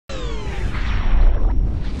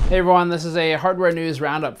Hey everyone, this is a hardware news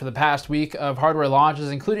roundup for the past week of hardware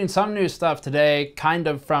launches, including some new stuff today, kind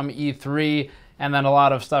of from E3, and then a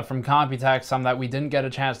lot of stuff from Computex, some that we didn't get a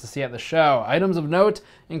chance to see at the show. Items of note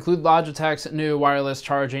include Logitech's new wireless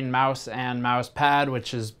charging mouse and mouse pad,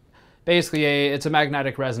 which is basically it's a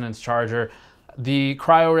magnetic resonance charger. The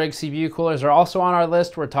CryoRig CPU coolers are also on our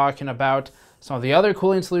list. We're talking about some of the other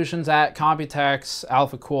cooling solutions at Computex,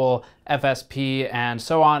 AlphaCool, FSP, and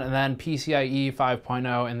so on, and then PCIe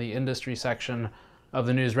 5.0 in the industry section of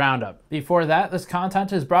the news roundup. Before that, this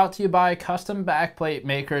content is brought to you by custom backplate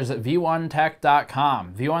makers at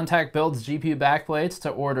v1tech.com. V1Tech builds GPU backplates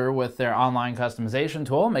to order with their online customization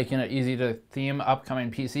tool, making it easy to theme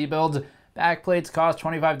upcoming PC builds. Backplates cost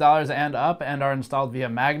 $25 and up and are installed via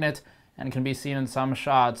magnet, and can be seen in some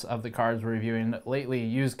shots of the cards we're reviewing lately.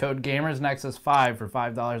 Use code GamersNexus5 for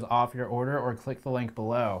 $5 off your order, or click the link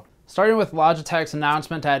below. Starting with Logitech's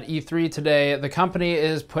announcement at E3 today, the company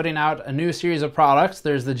is putting out a new series of products.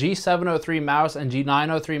 There's the G703 mouse and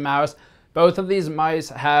G903 mouse. Both of these mice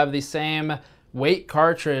have the same weight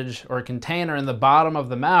cartridge or container in the bottom of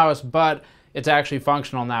the mouse, but it's actually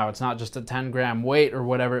functional now. It's not just a 10-gram weight or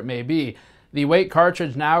whatever it may be. The weight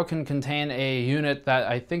cartridge now can contain a unit that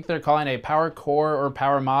I think they're calling a power core or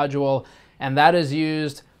power module, and that is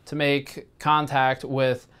used to make contact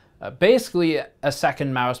with basically a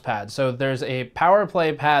second mouse pad. So there's a power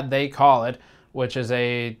play pad, they call it, which is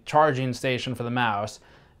a charging station for the mouse,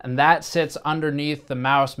 and that sits underneath the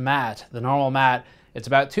mouse mat, the normal mat. It's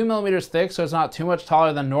about 2 millimeters thick, so it's not too much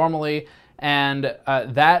taller than normally, and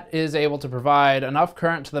that is able to provide enough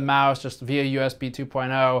current to the mouse just via USB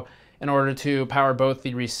 2.0 in order to power both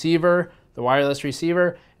the receiver, the wireless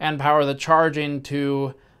receiver, and power the charging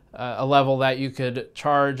to a level that you could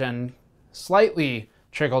charge and slightly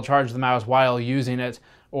trickle charge the mouse while using it,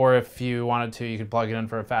 or if you wanted to, you could plug it in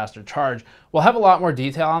for a faster charge. We'll have a lot more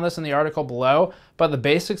detail on this in the article below, but the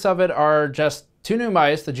basics of it are just two new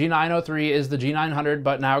mice. The G903 is the G900,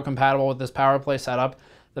 but now compatible with this power play setup.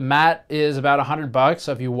 The mat is about $100,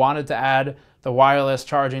 so if you wanted to add the wireless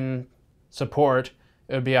charging support,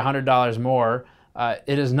 it would be $100 more.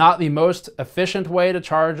 It is not the most efficient way to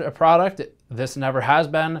charge a product. This never has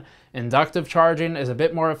been. Inductive charging is a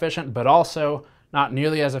bit more efficient, but also not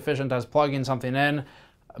nearly as efficient as plugging something in.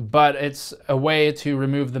 But it's a way to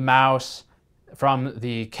remove the mouse from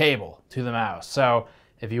the cable to the mouse. So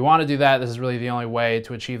if you want to do that, this is really the only way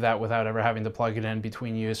to achieve that without ever having to plug it in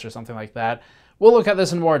between use or something like that. We'll look at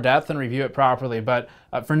this in more depth and review it properly, but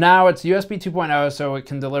for now it's USB 2.0, so it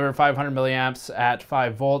can deliver 500 milliamps at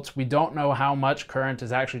 5 volts. We don't know how much current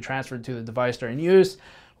is actually transferred to the device during use.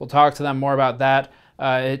 We'll talk to them more about that.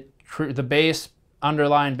 The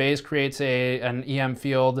underlying base creates an EM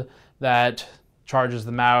field that charges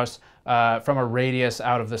the mouse from a radius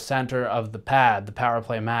out of the center of the pad, the power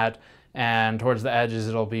play mat, and towards the edges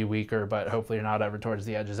it'll be weaker, but hopefully you're not ever towards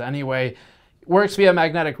the edges anyway. Works via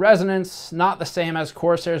magnetic resonance, not the same as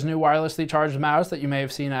Corsair's new wirelessly charged mouse that you may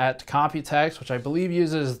have seen at Computex, which I believe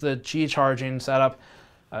uses the Qi charging setup.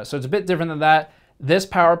 So it's a bit different than that. This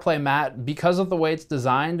power play mat, because of the way it's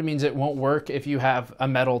designed, means it won't work if you have a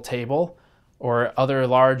metal table or other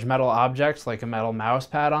large metal objects like a metal mouse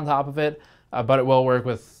pad on top of it, but it will work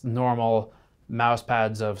with normal mouse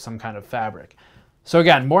pads of some kind of fabric. So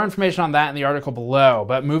again, more information on that in the article below,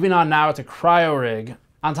 but moving on now to CryoRig.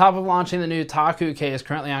 On top of launching the new Taku case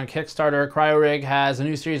currently on Kickstarter, CryoRig has a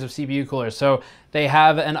new series of CPU coolers. So they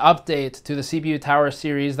have an update to the CPU Tower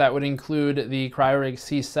series that would include the CryoRig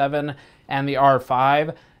C7 and the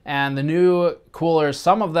R5. And the new coolers,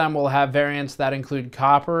 some of them will have variants that include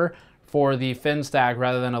copper for the fin stack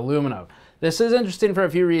rather than aluminum. This is interesting for a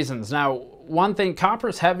few reasons. Now, one thing, copper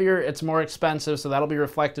is heavier, it's more expensive, so that'll be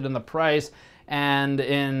reflected in the price and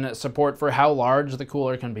in support for how large the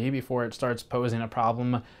cooler can be before it starts posing a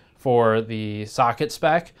problem for the socket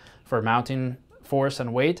spec for mounting force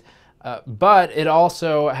and weight. But it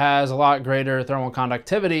also has a lot greater thermal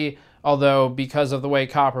conductivity, although because of the way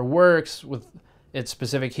copper works with its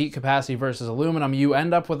specific heat capacity versus aluminum, you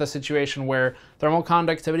end up with a situation where thermal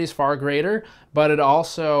conductivity is far greater, but it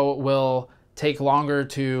also will take longer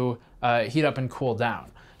to heat up and cool down.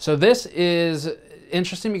 So this is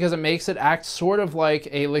interesting because it makes it act sort of like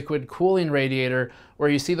a liquid cooling radiator, where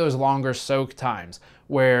you see those longer soak times,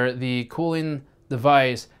 where the cooling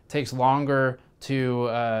device takes longer to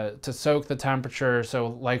soak the temperature.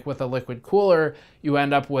 So like with a liquid cooler, you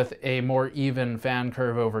end up with a more even fan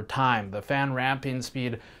curve over time. The fan ramping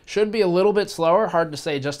speed should be a little bit slower, hard to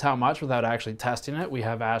say just how much without actually testing it. We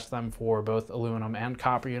have asked them for both aluminum and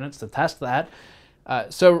copper units to test that.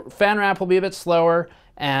 So fan ramp will be a bit slower,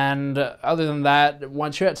 And other than that,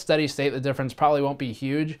 once you're at steady state, the difference probably won't be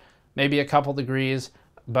huge, maybe a couple degrees,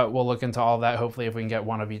 but we'll look into all of that hopefully if we can get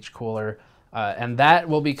one of each cooler. And that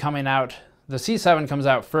will be coming out, the C7 comes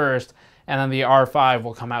out first, and then the R5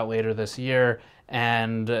 will come out later this year.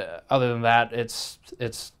 And other than that, it's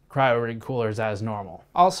cryo-rig coolers as normal.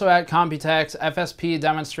 Also at Computex, FSP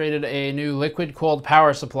demonstrated a new liquid-cooled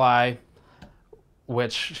power supply,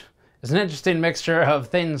 which is an interesting mixture of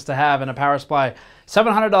things to have in a power supply.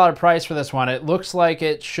 $700 price for this one. It looks like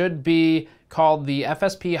it should be called the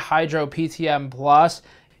FSP Hydro PTM Plus,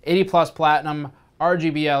 80 plus platinum,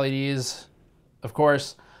 RGB LEDs, of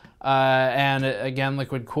course, and again,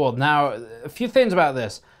 liquid cooled. Now, a few things about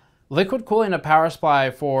this. Liquid cooling a power supply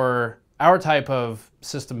for our type of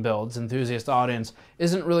system builds, enthusiast audience,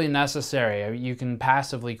 isn't really necessary. You can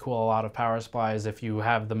passively cool a lot of power supplies if you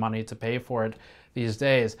have the money to pay for it these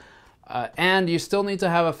days. And you still need to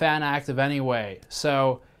have a fan active anyway.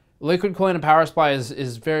 So liquid cooling a power supply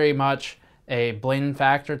is very much a bling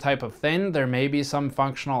factor type of thing. There may be some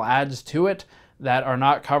functional adds to it that are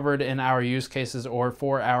not covered in our use cases or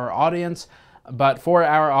for our audience, but for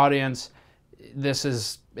our audience,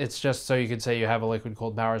 it's just so you could say you have a liquid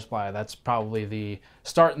cooled power supply. That's probably the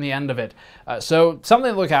start and the end of it. So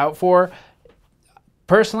something to look out for.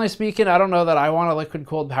 Personally speaking, I don't know that I want a liquid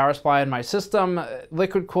cooled power supply in my system.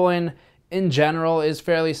 Liquid cooling in general is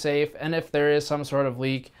fairly safe, and if there is some sort of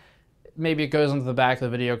leak, maybe it goes into the back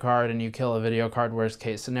of the video card and you kill a video card, worst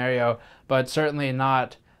case scenario, but certainly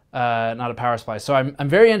not a power supply. So I'm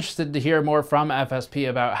very interested to hear more from FSP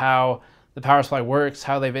about how the power supply works,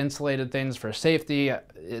 how they've insulated things for safety.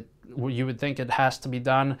 You would think it has to be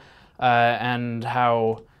done, and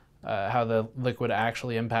how the liquid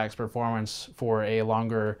actually impacts performance for a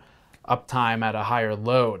longer uptime at a higher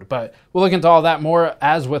load. But we'll look into all that more,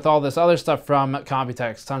 as with all this other stuff from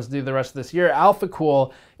Computex. Tons to do the rest of this year.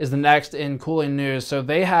 AlphaCool is the next in cooling news. So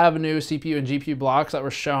they have new CPU and GPU blocks that were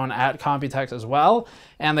shown at Computex as well,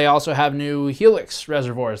 and they also have new Helix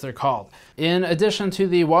reservoirs, they're called. In addition to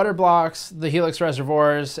the water blocks, the Helix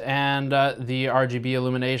reservoirs, and the RGB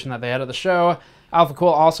illumination that they had at the show,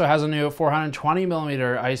 AlphaCool also has a new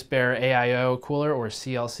 420mm Ice Bear AIO cooler, or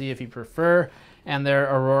CLC if you prefer, and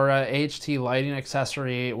their Aurora HT lighting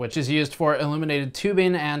accessory, which is used for illuminated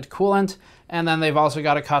tubing and coolant. And then they've also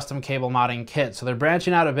got a custom cable modding kit. So they're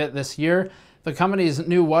branching out a bit this year. The company's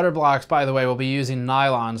new water blocks, by the way, will be using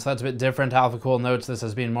nylon, so that's a bit different. AlphaCool notes this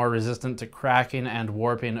as being more resistant to cracking and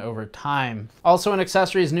warping over time. Also in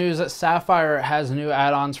accessories news, Sapphire has new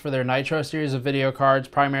add-ons for their Nitro series of video cards,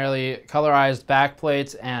 primarily colorized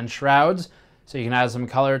backplates and shrouds, so you can add some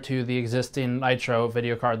color to the existing Nitro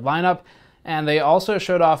video card lineup. And they also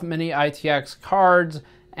showed off mini ITX cards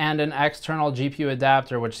and an external GPU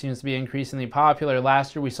adapter, which seems to be increasingly popular.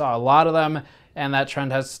 Last year we saw a lot of them, and that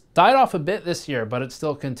trend has died off a bit this year, but it's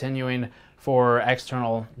still continuing for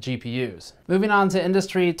external GPUs. Moving on to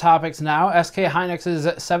industry topics now, SK Hynix's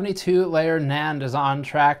 72-layer NAND is on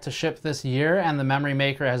track to ship this year, and the memory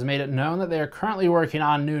maker has made it known that they are currently working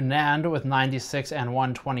on new NAND with 96 and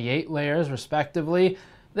 128 layers respectively.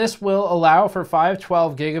 This will allow for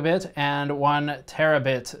 512 gigabit and 1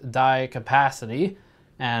 terabit die capacity.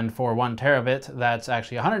 And for 1 terabit, that's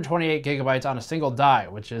actually 128 gigabytes on a single die,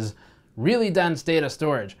 which is really dense data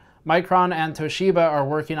storage. Micron and Toshiba are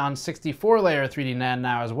working on 64-layer 3D NAND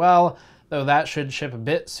now as well, though that should ship a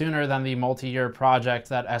bit sooner than the multi-year project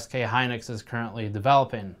that SK Hynix is currently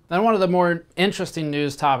developing. Then one of the more interesting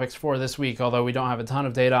news topics for this week, although we don't have a ton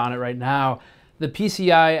of data on it right now, the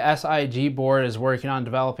PCIe SIG board is working on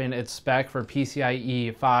developing its spec for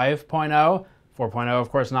PCIe 5.0. 4.0, of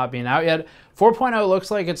course, not being out yet. 4.0 looks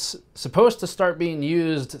like it's supposed to start being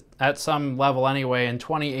used at some level anyway in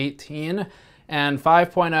 2018, and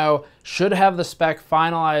 5.0 should have the spec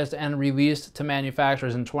finalized and released to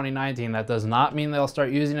manufacturers in 2019. That does not mean they'll start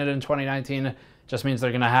using it in 2019, it just means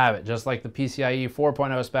they're going to have it, just like the PCIe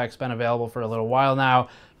 4.0 spec's been available for a little while now,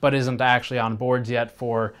 but isn't actually on boards yet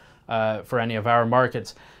for any of our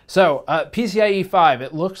markets. So PCIe 5,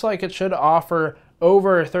 it looks like it should offer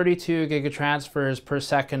over 32 gigatransfers per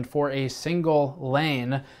second for a single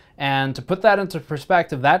lane. And to put that into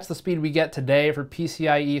perspective, that's the speed we get today for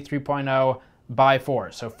PCIe 3.0 by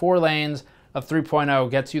 4. So 4 lanes of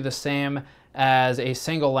 3.0 gets you the same as a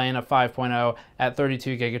single lane of 5.0 at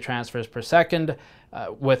 32 gigatransfers per second,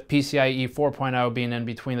 with PCIe 4.0 being in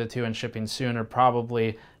between the two and shipping sooner,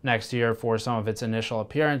 probably next year for some of its initial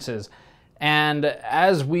appearances. And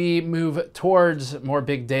as we move towards more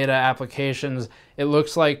big data applications, it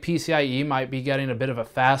looks like PCIe might be getting a bit of a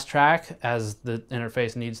fast track as the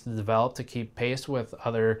interface needs to develop to keep pace with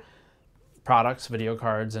other products, video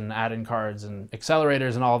cards and add-in cards and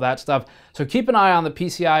accelerators and all of that stuff. So keep an eye on the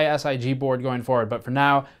PCIe SIG board going forward, but for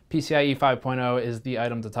now, PCIe 5.0 is the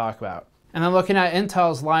item to talk about. And then looking at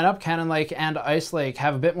Intel's lineup, Canon Lake and Ice Lake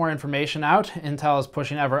have a bit more information out. Intel is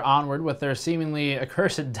pushing ever onward with their seemingly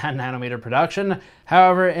accursed 10 nanometer production.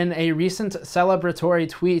 However, in a recent celebratory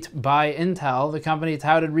tweet by Intel, the company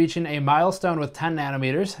touted reaching a milestone with 10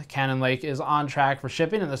 nanometers. Canon Lake is on track for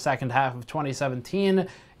shipping in the second half of 2017,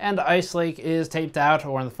 and Ice Lake is taped out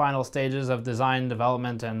or in the final stages of design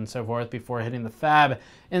development and so forth before hitting the fab.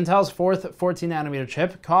 Intel's fourth 14 nanometer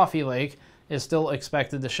chip, Coffee Lake, is still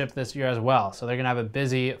expected to ship this year as well, so they're going to have a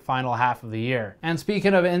busy final half of the year. And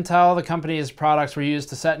speaking of Intel, the company's products were used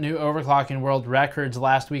to set new overclocking world records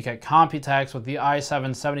last week at Computex with the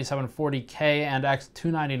i7-7740K and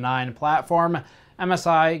X299 platform.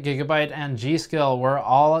 MSI, Gigabyte, and G.Skill were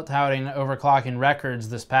all touting overclocking records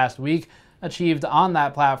this past week achieved on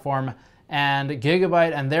that platform, and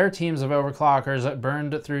Gigabyte and their teams of overclockers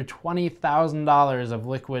burned through $20,000 of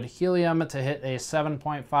liquid helium to hit a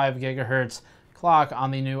 7.5 gigahertz clock on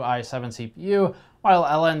the new i7 CPU, while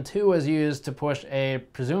LN2 was used to push a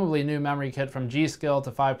presumably new memory kit from G.Skill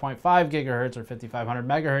to 5.5 gigahertz or 5500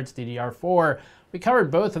 megahertz DDR4. We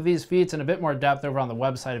covered both of these feats in a bit more depth over on the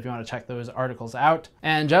website if you want to check those articles out.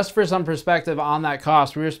 And just for some perspective on that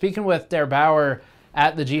cost, we were speaking with Der Bauer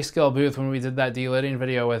at the G.Skill booth when we did that delidding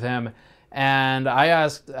video with him. And I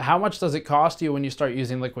asked, how much does it cost you when you start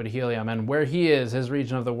using liquid helium? And where he is, his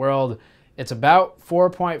region of the world, it's about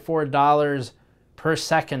 $4.4 per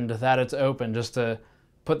second that it's open, just to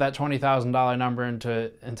put that $20,000 number into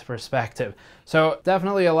perspective. So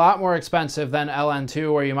definitely a lot more expensive than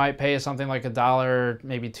LN2, where you might pay something like $1,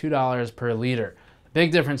 maybe $2 per liter.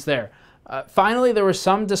 Big difference there. Finally, there were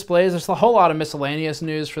some displays. There's a whole lot of miscellaneous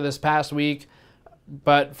news for this past week.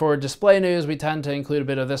 But for display news, we tend to include a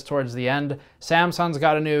bit of this towards the end. Samsung's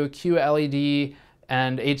got a new QLED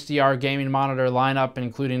and HDR gaming monitor lineup,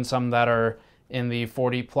 including some that are in the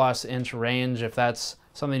 40+ inch range, if that's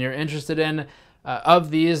something you're interested in.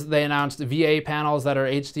 Of these, they announced VA panels that are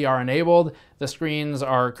HDR enabled. The screens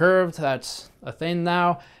are curved, that's a thing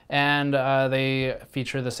now, and they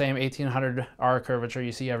feature the same 1800R curvature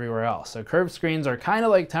you see everywhere else. So curved screens are kind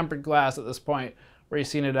of like tempered glass at this point, where you've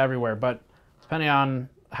seen it everywhere, but depending on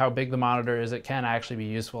how big the monitor is, it can actually be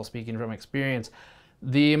useful, speaking from experience.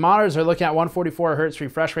 The monitors are looking at 144 Hz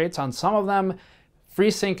refresh rates on some of them.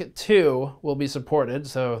 FreeSync 2 will be supported,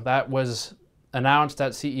 so that was announced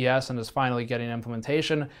at CES and is finally getting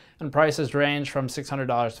implementation, and prices range from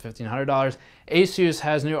 $600 to $1,500. Asus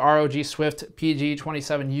has new ROG Swift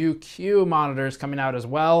PG27UQ monitors coming out as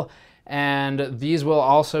well, and these will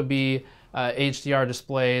also be HDR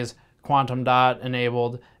displays, quantum dot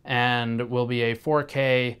enabled, and will be a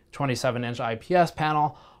 4K 27-inch IPS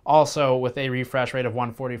panel, also with a refresh rate of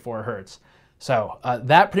 144 Hz. So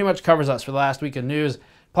that pretty much covers us for the last week of news.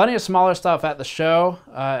 Plenty of smaller stuff at the show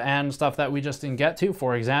and stuff that we just didn't get to.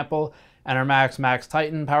 For example, Enermax Max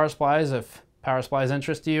Titan power supplies, if power supplies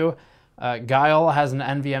interest you. Guile has an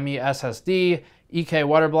NVMe SSD. EK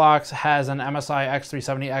Waterblocks has an MSI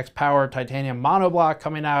X370X Power Titanium monoblock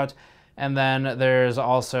coming out. And then there's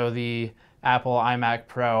also the Apple iMac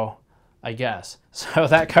Pro, I guess. So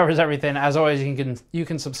that covers everything. As always, you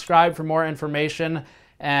can subscribe for more information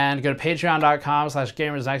and go to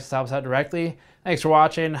patreon.com/gamersnexus to help us out directly. Thanks for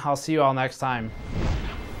watching. I'll see you all next time.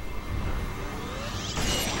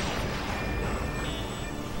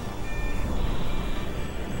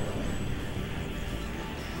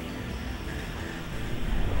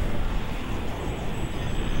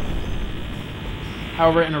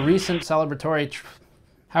 However, in a recent celebratory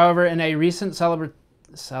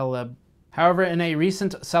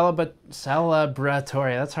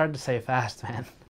that's hard to say fast, man.